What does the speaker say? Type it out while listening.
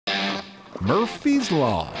Murphy's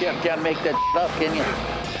Law. Can't make that up, can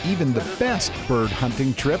you? Even the best bird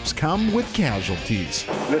hunting trips come with casualties.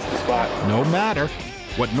 Missed the spot. No matter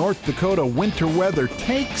what North Dakota winter weather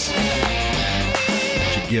takes,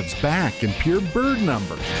 she gives back in pure bird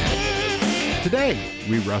numbers. Today,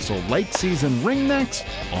 we wrestle late season ringnecks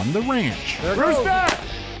on the ranch. Rooster!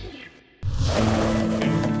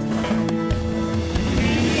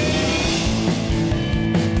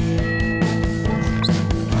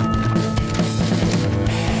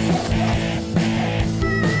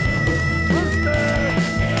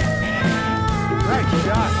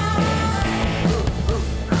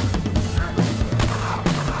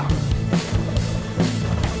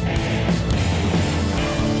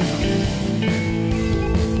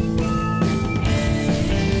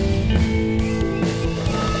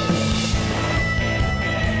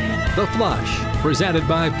 The Flush, presented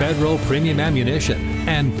by Federal Premium Ammunition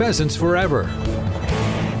and Pheasants Forever.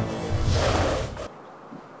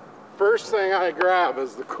 First thing I grab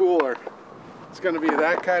is the cooler. It's going to be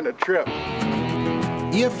that kind of trip.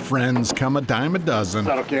 If friends come a dime a dozen, Is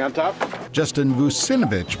that okay on top? Justin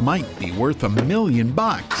Vucinovich might be worth $1 million.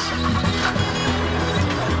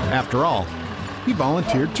 After all, he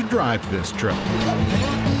volunteered to drive this trip.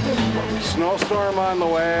 Snowstorm on the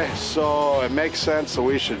way, so it makes sense that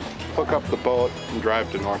we should hook up the boat and drive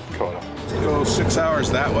to North Dakota. Go 6 hours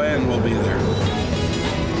that way and we'll be there.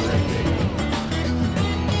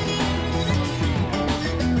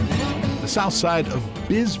 The south side of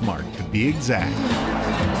Bismarck, to be exact,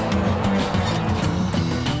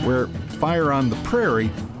 where fire on the prairie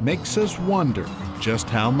makes us wonder just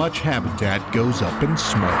how much habitat goes up in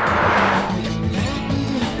smoke.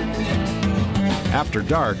 After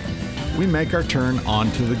dark, we make our turn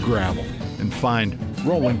onto the gravel and find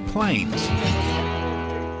rolling plains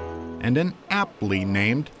and an aptly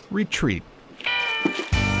named retreat.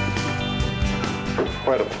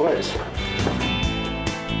 Quite a place.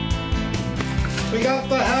 We got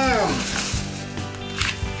the ham.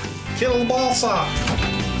 Kill the ball saw.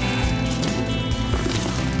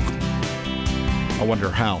 I wonder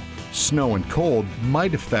how snow and cold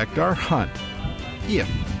might affect our hunt, if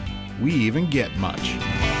we even get much.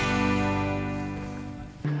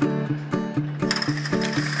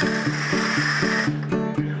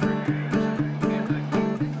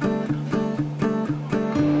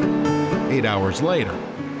 Hours later,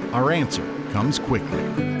 our answer comes quickly.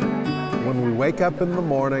 When we wake up in the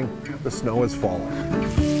morning, the snow is falling.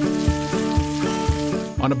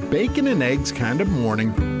 On a bacon and eggs kind of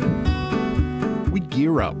morning, we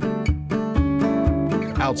gear up.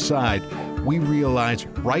 Outside, we realize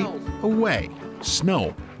right away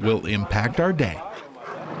snow will impact our day.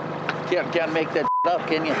 Can't make that up,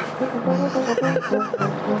 can you?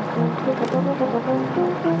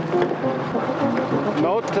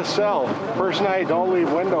 Note to self, first night, don't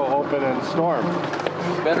leave window open in storm.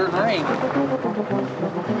 Better than rain.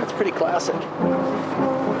 That's pretty classic.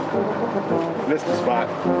 Missed the spot.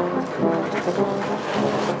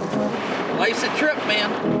 Life's a trip, man.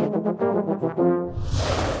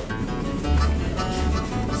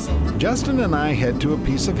 Justin and I head to a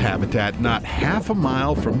piece of habitat not half a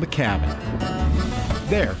mile from the cabin.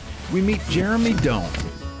 There, we meet Jeremy Doan,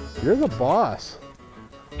 You're the boss.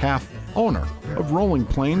 half owner of Rolling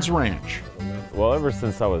Plains Ranch. Well, ever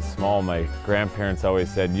since I was small, my grandparents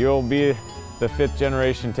always said, you'll be the 5th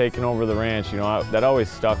generation taking over the ranch. You know, that always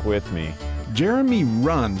stuck with me. Jeremy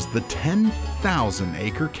runs the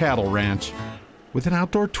 10,000-acre cattle ranch with an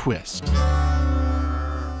outdoor twist.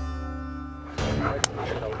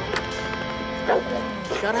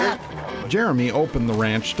 Shut up. Jeremy opened the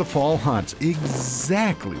ranch to fall hunts,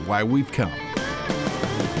 exactly why we've come.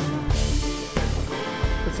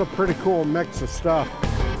 It's a pretty cool mix of stuff.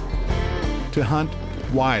 To hunt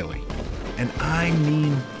wily, and I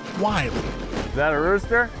mean wily, Is that a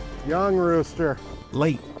rooster? Young rooster.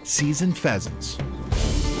 late season pheasants.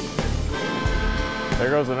 There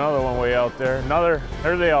goes another one way out there.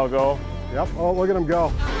 There they all go. Yep, oh, look at him go.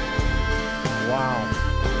 Wow.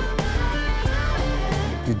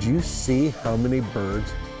 Did you see how many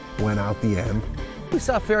birds went out the end? We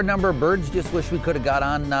saw a fair number of birds. Just wish we could have got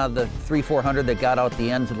on the 300-400 that got out the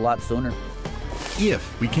ends a lot sooner.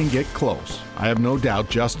 If we can get close, I have no doubt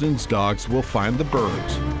Justin's dogs will find the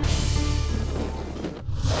birds.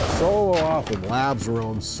 So often labs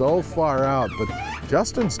roam so far out, but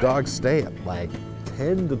Justin's dogs stay at like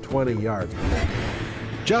 10 to 20 yards.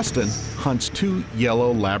 Justin hunts 2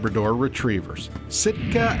 yellow Labrador retrievers,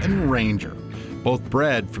 Sitka and Ranger, both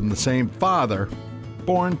bred from the same father,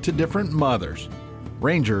 born to different mothers.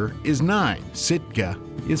 Ranger is 9, Sitka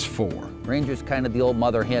is 4. Ranger's kind of the old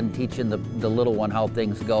mother hen teaching the little one how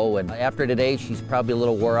things go. And after today, she's probably a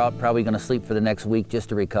little wore out, probably gonna sleep for the next week just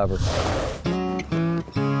to recover.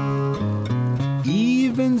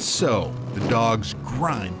 Even so, the dogs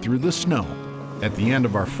grind through the snow. At the end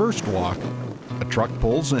of our first walk, a truck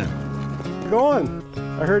pulls in. Going?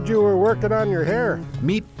 I heard you were working on your hair.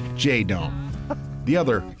 Meet J-Dome, the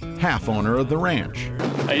other half owner of the ranch.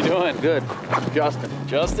 How you doing? Good. Justin.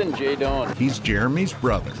 Justin J. Doan. He's Jeremy's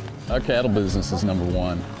brother. Our cattle business is number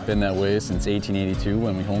one. Been that way since 1882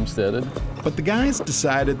 when we homesteaded. But the guys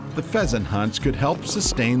decided the pheasant hunts could help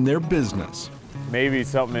sustain their business. Maybe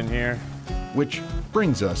something in here. Which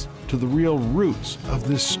brings us to the real roots of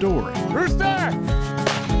this story. Rooster!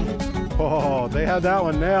 Oh, they had that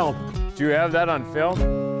one nailed. Do you have that on film?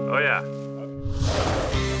 Oh yeah.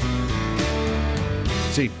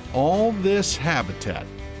 See, all this habitat,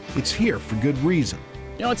 it's here for good reason.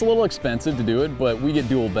 You know, it's a little expensive to do it, but we get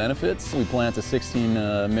dual benefits. We plant a 16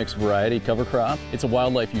 mixed variety cover crop. It's a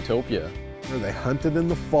wildlife utopia. Where they hunt it in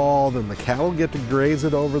the fall, then the cattle get to graze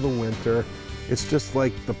it over the winter. It's just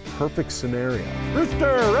like the perfect scenario.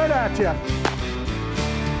 Rooster, right at you.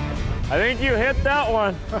 I think you hit that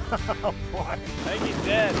one. Oh, boy. I think he's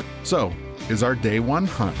dead. So, is our day one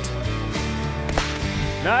hunt.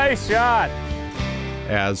 Nice shot.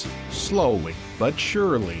 As slowly but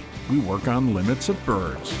surely, we work on limits of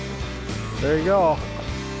birds. There you go.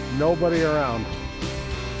 Nobody around.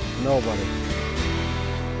 Nobody.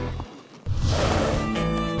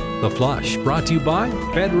 The Flush, brought to you by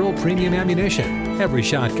Federal Premium Ammunition. Every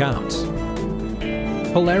shot counts.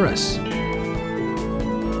 Polaris.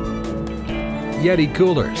 Yeti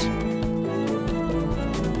Coolers.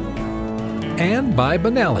 And by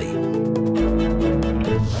Benelli.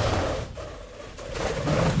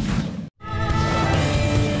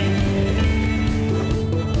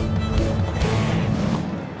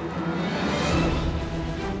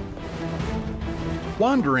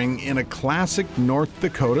 Wandering in a classic North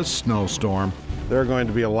Dakota snowstorm, There are going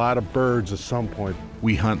to be a lot of birds at some point.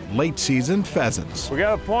 we hunt late season pheasants. We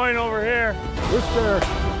got a point over here. Rooster.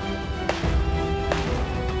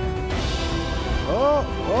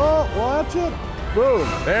 Oh, watch it. Boom.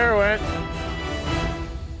 There went.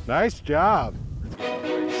 Nice job.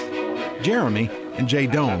 Jeremy and Jay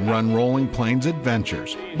Doan run Rolling Plains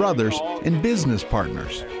Adventures, brothers and business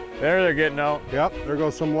partners. There they're getting out. Yep, there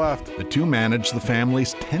goes some left. The two manage the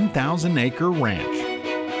family's 10,000-acre ranch.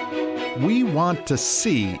 We want to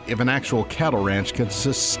see if an actual cattle ranch can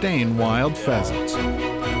sustain wild pheasants.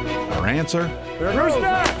 Our answer? There goes.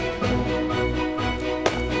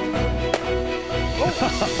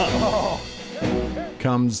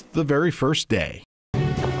 Comes the very first day.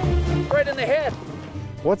 Right in the head.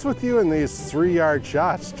 What's with you in these 3-yard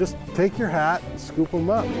shots? Just take your hat and scoop them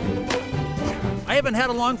up. I haven't had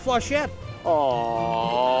a long flush yet.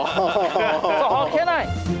 Oh. So how can I?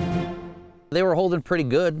 They were holding pretty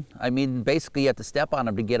good. I mean, basically you have to step on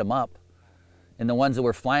them to get them up. And the ones that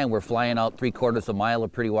were flying out 3/4 a mile, are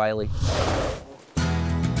pretty wily.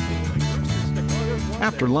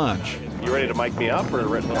 After lunch, You ready to mic me up or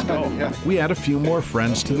let's go? we add a few more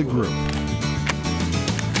friends to the group.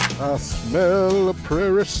 I smell a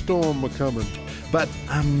prairie storm a-coming. But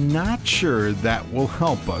I'm not sure that will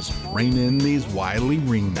help us rein in these wily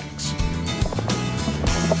ringnecks.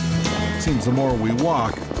 Seems the more we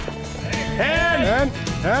walk, And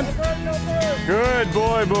Good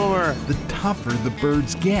boy, Boomer. the tougher the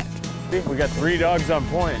birds get. See, we got 3 dogs on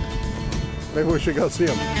point. maybe we should go see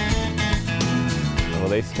them. Well,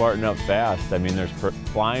 they smarten up fast. I mean, there's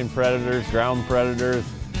flying predators, ground predators,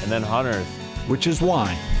 and then hunters. Which is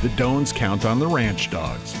why the Doans count on the ranch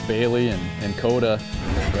dogs. Bailey and Dakota,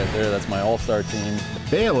 right there, that's my all-star team.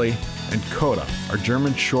 Bailey and Dakota are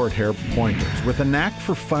German short-hair pointers with a knack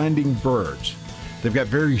for finding birds. They've got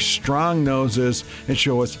very strong noses and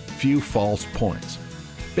show us few false points.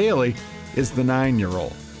 Bailey is the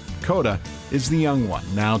 9-year-old. Dakota is the young one,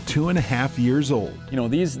 now 2.5 years old. You know,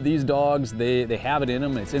 these dogs, they have it in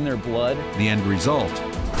them, it's in their blood. The end result,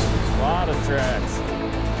 A lot of tracks.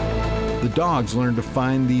 the dogs learn to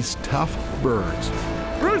find these tough birds.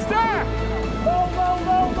 Rooster!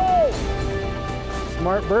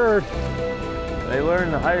 Smart bird. They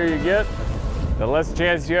learn the higher you get, the less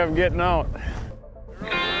chance you have of getting out.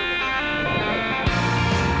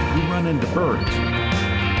 We run into birds.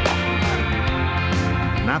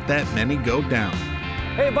 Not that many go down.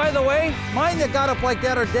 Hey, by the way, mine that got up like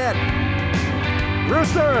that are dead.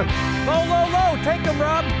 Rooster. Low. Take them,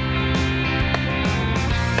 Rob.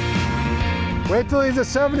 Wait till he's at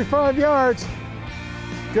 75 yards.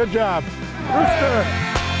 Good job. Rooster.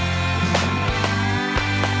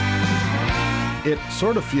 it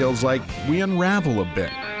sort of feels like we unravel a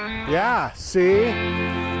bit. Yeah, see?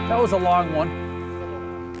 That was a long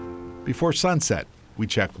one. Before sunset, we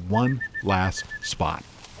check one last spot.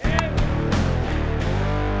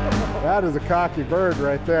 That is a cocky bird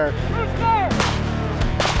right there.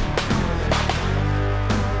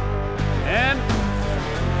 And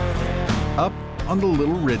Up on the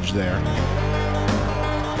little ridge there,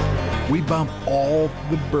 we bump all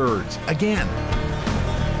the birds again.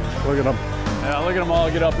 Look at them. Yeah, look at them all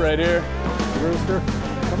get up right here. Rooster,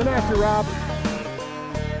 coming after you, Rob.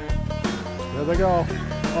 There they go.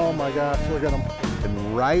 Oh my gosh, look at them.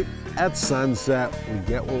 And right at sunset, we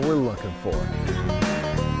get what we're looking for.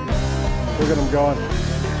 Look at them going.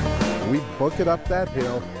 We book it up that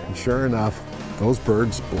hill, and sure enough, those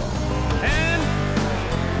birds blow.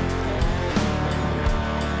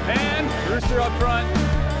 And rooster up front.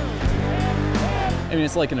 I mean,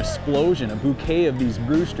 it's like an explosion, a bouquet of these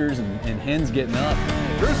roosters and hens getting up.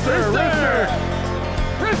 Rooster, rooster!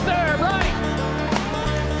 Rooster, right!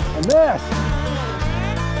 And this!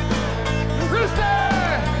 Rooster!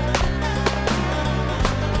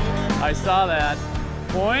 I saw that.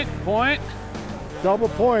 Point, point. Double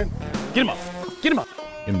point. Get him up, get him up.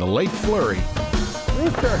 In the late flurry,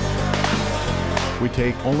 Rooster! we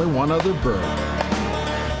take only one other bird.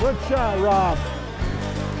 Good shot, Rob.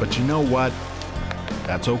 But you know what?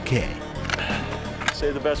 That's okay.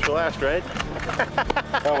 Save the best for last, right?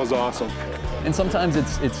 That was awesome. And sometimes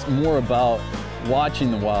it's more about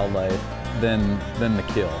watching the wildlife than the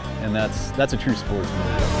kill, and that's a true sportsman.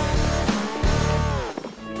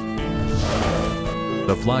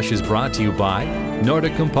 The Flush is brought to you by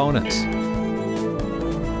Nordic Components,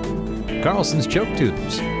 Carlson's Choke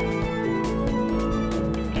Tubes,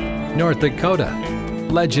 North Dakota,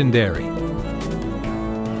 Legendary,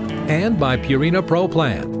 and by Purina Pro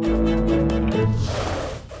Plan.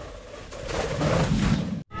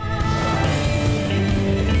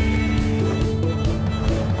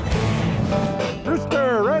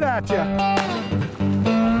 Rooster, right at you.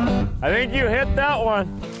 I think you hit that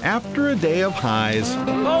one. After a day of highs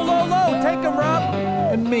Low, low, low. Take him, Rob.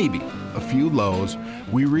 and maybe a few lows,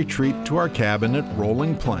 we retreat to our cabin at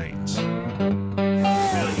Rolling Plains.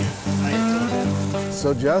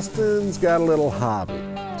 So Justin's got a little hobby.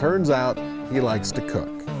 Turns out he likes to cook.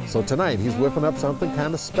 So tonight he's whipping up something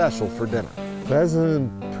kind of special for dinner.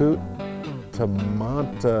 Pheasant put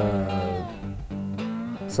tamanta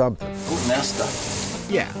something.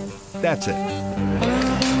 Yeah, that's it.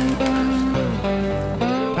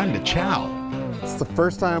 Time to chow. It's the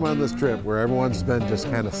first time on this trip where everyone's been just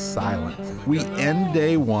kind of silent. We end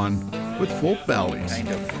day one with full bellies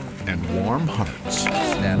and warm hearts.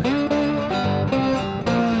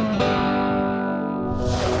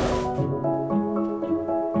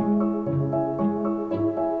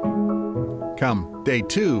 Come day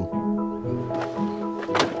two,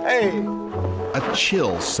 Hey, a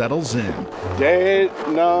chill settles in. date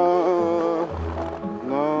number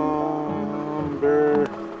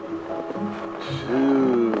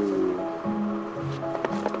 2.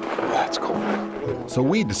 That's cool. So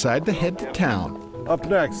we decide to head to town. Up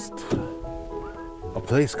next, a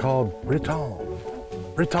place called Breton.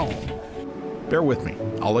 Breton. Bear with me,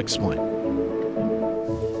 I'll explain.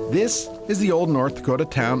 This is the old North Dakota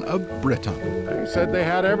town of Breton, They said they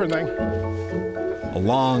had everything. a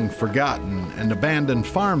long forgotten and abandoned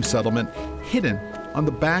farm settlement hidden on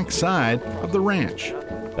the back side of the ranch.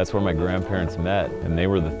 That's where my grandparents met, and they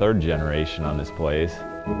were the third generation on this place.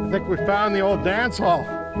 I think we found the old dance hall.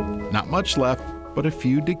 Not much left, but a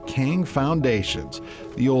few decaying foundations,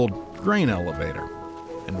 the old grain elevator,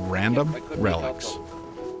 and random relics.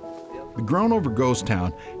 The grown-over ghost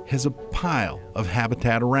town has a pile of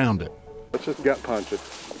habitat around it. Let's just gut punch it.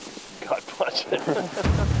 God bless it.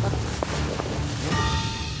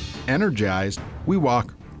 Energized, we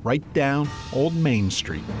walk right down Old Main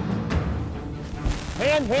Street.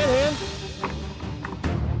 Hand, hand, hand.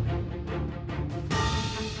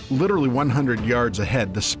 Literally 100 yards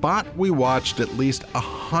ahead, the spot we watched at least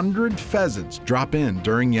 100 pheasants drop in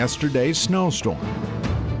during yesterday's snowstorm.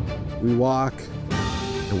 We walk,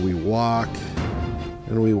 and we walk,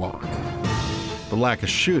 and we walk. The lack of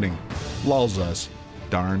shooting lulls us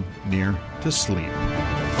darn near to sleep.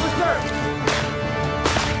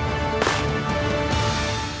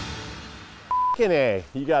 A,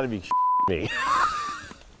 you gotta be me.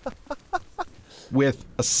 With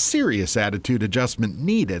a serious attitude adjustment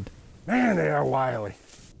needed, Man, they are wily.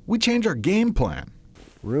 we change our game plan.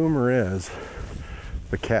 Rumor is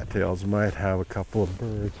the cattails might have a couple of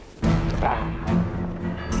birds.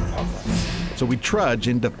 So we trudge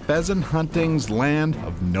into pheasant hunting's land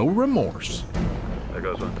of no remorse. There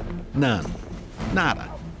goes one. None. Nada.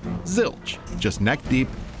 Zilch. Just neck deep,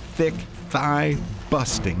 thick,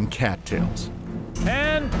 thigh-busting cattails.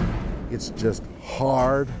 And It's just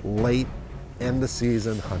hard, late,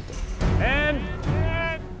 end-of-season hunting.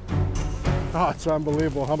 Oh, it's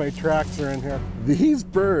unbelievable how many tracks are in here. These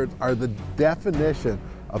birds are the definition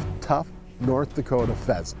of tough North Dakota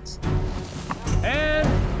pheasants.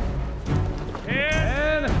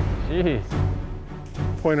 jeez.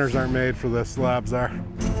 Pointers aren't made for this, slabs are.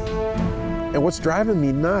 And what's driving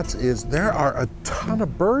me nuts is there are a ton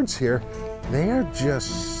of birds here. They are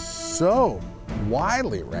just so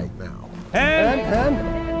wily right now.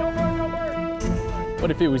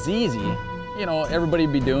 But if it was easy, you know,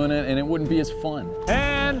 everybody'd be doing it and it wouldn't be as fun.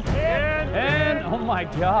 Oh my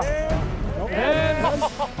God.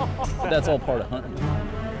 That's all part of hunting.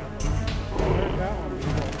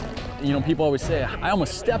 You know, people always say, I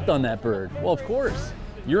almost stepped on that bird. Well, of course.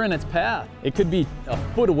 You're in its path. It could be a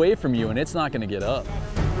foot away from you and it's not going to get up.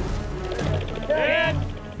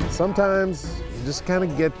 Sometimes you just kind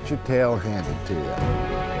of get your tail handed to you.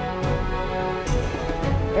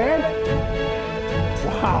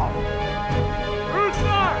 Wow.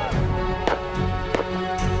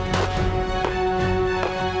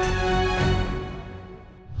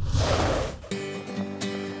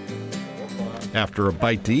 After a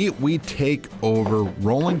bite to eat, we take over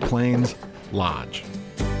Rolling Plains Lodge.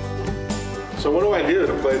 So what do I do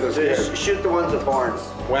to play this game? Shoot the ones with horns.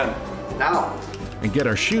 When? Now. And get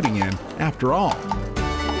our shooting in after all.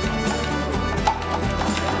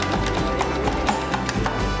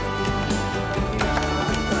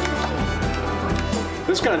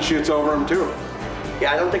 This gun shoots over them too.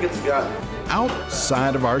 Yeah, I don't think it's a gun.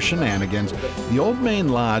 Outside of our shenanigans, the Old Main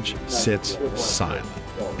Lodge sits silent.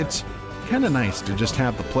 It's kind of nice to just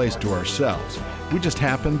have the place to ourselves. We just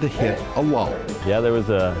happened to hit a lull. Yeah, there was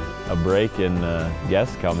a break in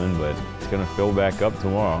guests coming, but it's gonna fill back up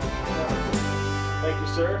tomorrow. Thank you,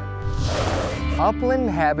 sir. Upland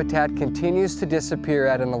habitat continues to disappear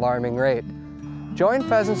at an alarming rate. Join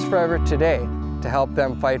Pheasants Forever today to help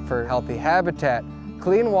them fight for healthy habitat,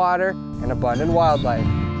 clean water, and abundant wildlife.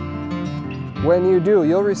 When you do,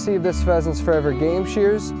 you'll receive this Pheasants Forever game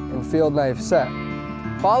shears and field knife set.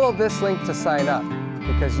 Follow this link to sign up,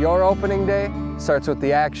 because your opening day starts with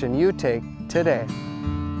the action you take today.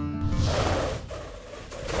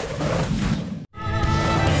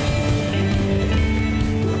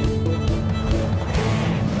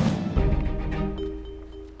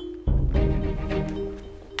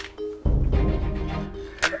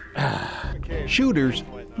 Shooters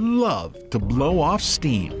love to blow off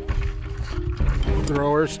steam.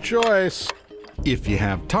 Thrower's choice. If you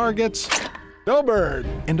have targets No bird.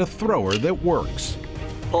 and a thrower that works.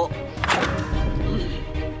 Pull.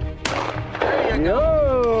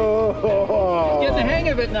 No! Getting the hang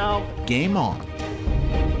of it now. Game on.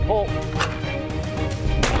 Pull.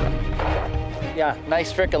 Yeah,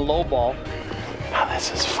 nice frickin' low ball. Now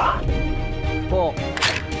this is fun. Pull.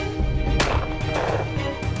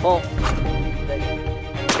 Pull.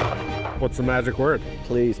 What's the magic word?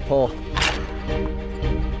 Please, pull.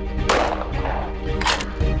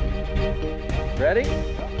 Ready?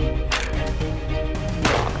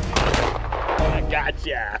 I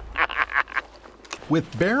gotcha.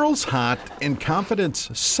 With barrels hot and confidence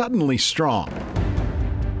suddenly strong,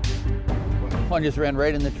 One just ran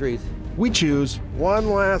right in the trees. we choose One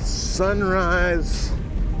last sunrise,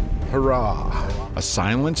 hurrah. a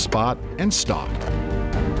silent spot and stalk.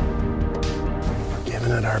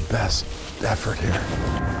 Giving it our best effort here.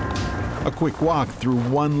 A quick walk through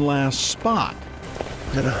one last spot.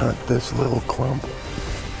 Gonna hunt this little clump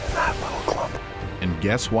and that little clump. And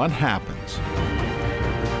guess what happens?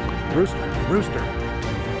 Rooster, rooster.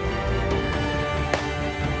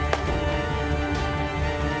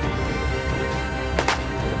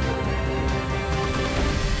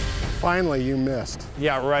 Finally, you missed.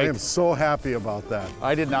 Yeah, I right. am so happy about that.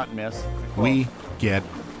 I did not miss. We get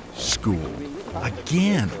schooled.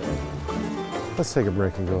 Again. Let's take a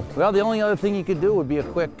break and go. Well, the only other thing you could do would be a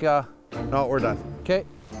quick, No, we're done. okay.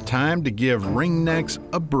 Time to give ringnecks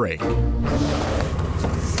a break.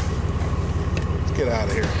 Let's get out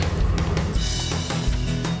of here.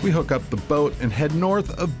 We hook up the boat and head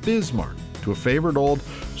north of Bismarck to a favorite old,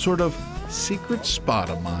 sort of secret spot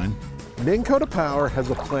of mine. Dakota Power has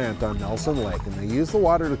a plant on Nelson Lake, and they use the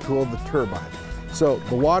water to cool the turbine. So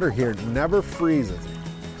the water here never freezes.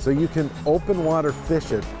 So you can open water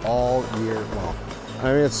fish it all year long.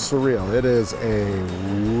 I mean, it's surreal. It is a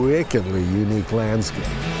wickedly unique landscape.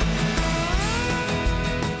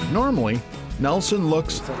 Normally, Nelson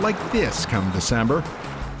looks like this come December.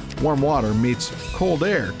 Warm water meets cold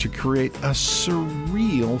air to create a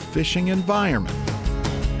surreal fishing environment.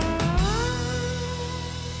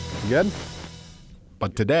 Good?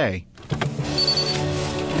 But today,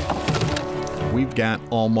 we've got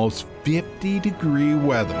almost 50-degree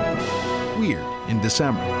weather. Weird in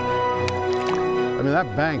December. I mean,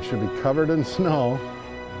 that bank should be covered in snow.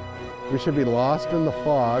 We should be lost in the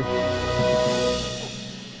fog.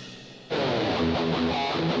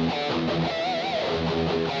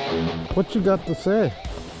 What you got to say?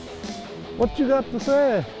 What you got to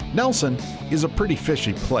say? Nelson is a pretty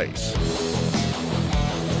fishy place.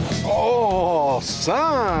 Oh,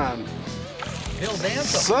 son! Bill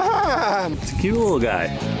Dancer. Son! It's a cute little guy.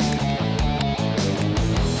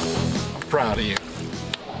 Proud of you.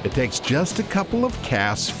 It takes just a couple of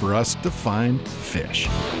casts for us to find fish.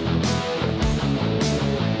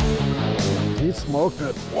 He smoked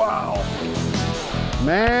it. Wow.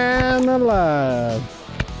 Man alive.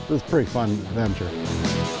 This is a pretty fun adventure.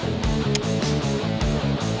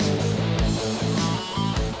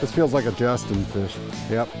 This feels like a Justin fish.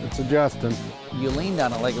 Yep, it's a Justin. You leaned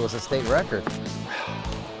on it like it was a state record.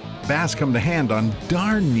 Bass come to hand on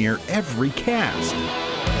darn near every cast.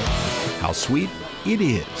 How sweet it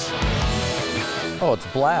is. Oh, it's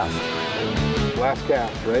blast. Last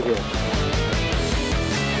cast right here.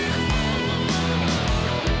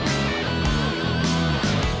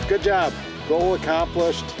 Good job. Goal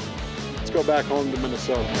accomplished. Let's go back home to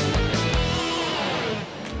Minnesota.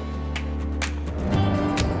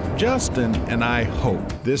 Justin and I hope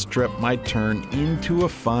this trip might turn into a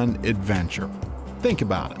fun adventure. Think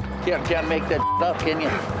about it. Can't make that up, can you?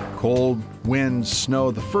 Cold, wind,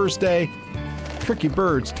 snow the first day, tricky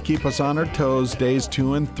birds to keep us on our toes days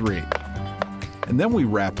 2 and 3. And then we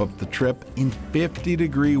wrap up the trip in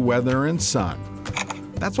 50-degree weather and sun.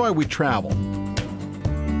 That's why we travel.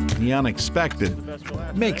 The unexpected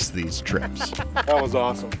makes these trips. That was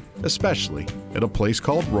awesome. Especially at a place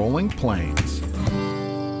called Rolling Plains.